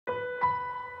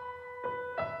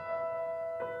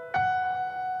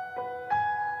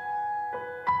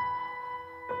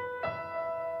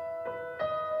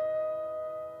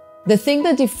The thing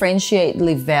that differentiates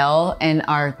Livel and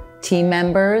our team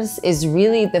members is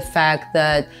really the fact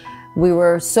that we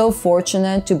were so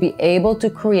fortunate to be able to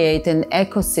create an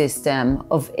ecosystem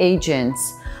of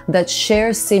agents that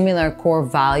share similar core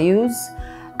values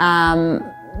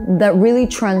that really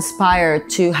transpire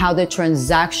to how the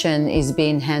transaction is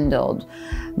being handled.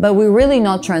 But we're really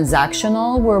not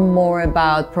transactional. We're more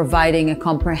about providing a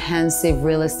comprehensive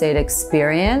real estate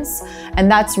experience.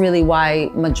 And that's really why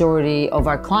majority of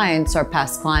our clients are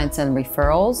past clients and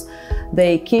referrals.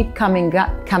 They keep coming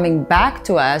back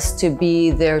to us to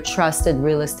be their trusted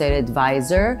real estate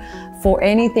advisor for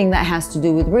anything that has to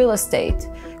do with real estate.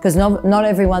 Because not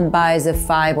everyone buys a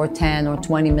 $5 or $10 or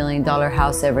 $20 million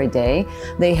house every day.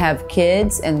 They have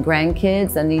kids and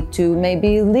grandkids that need to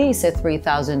maybe lease a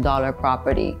 $3,000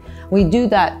 property. We do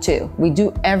that too. We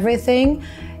do everything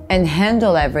and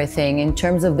handle everything in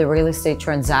terms of the real estate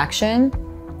transaction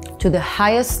to the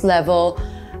highest level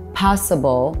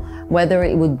possible, whether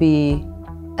it would be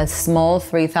a small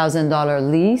 $3,000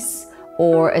 lease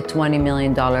or a $20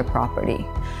 million property.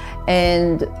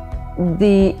 And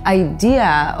the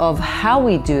idea of how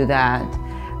we do that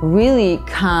really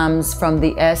comes from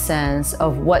the essence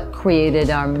of what created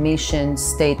our mission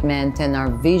statement and our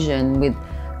vision with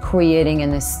creating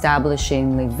and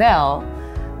establishing Livel,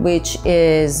 which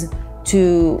is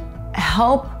to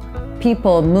help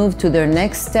people move to their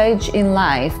next stage in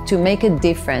life, to make a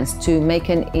difference, to make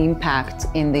an impact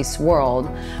in this world,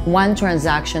 one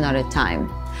transaction at a time.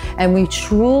 And we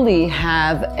truly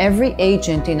have every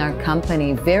agent in our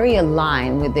company very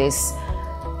aligned with this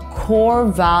core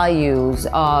values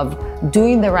of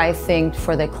doing the right thing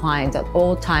for the client at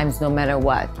all times, no matter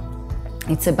what.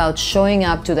 It's about showing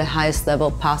up to the highest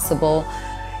level possible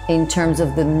in terms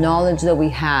of the knowledge that we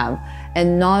have,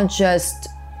 and not just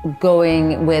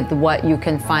going with what you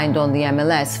can find on the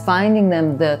MLS, finding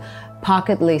them the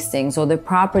pocket listings or the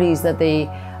properties that they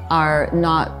are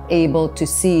not able to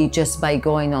see just by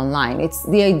going online.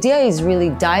 The idea is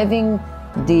really diving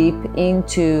deep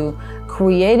into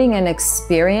creating an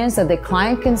experience that the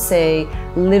client can say,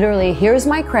 literally, here's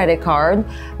my credit card,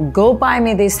 go buy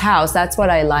me this house, that's what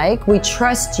I like. We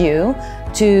trust you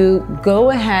to go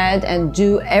ahead and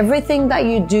do everything that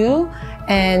you do,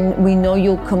 and we know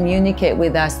you'll communicate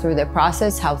with us through the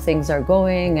process, how things are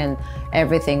going and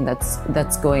everything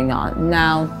that's going on.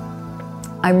 Now,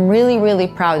 I'm really, really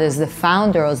proud as the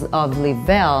founder of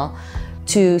Livel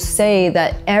to say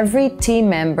that every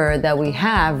team member that we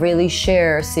have really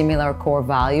shares similar core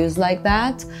values like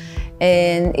that.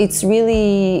 And it's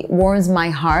really warms my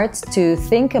heart to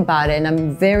think about it. And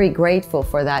I'm very grateful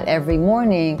for that every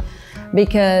morning,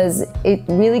 because it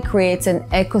really creates an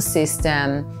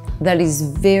ecosystem that is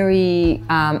very,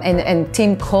 and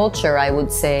team culture, I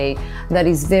would say, that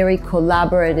is very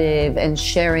collaborative and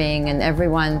sharing, and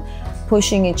everyone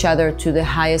pushing each other to the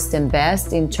highest and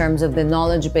best in terms of the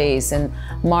knowledge base and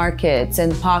markets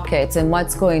and pockets and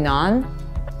what's going on.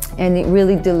 And it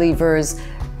really delivers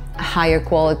higher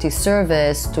quality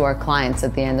service to our clients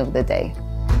at the end of the day.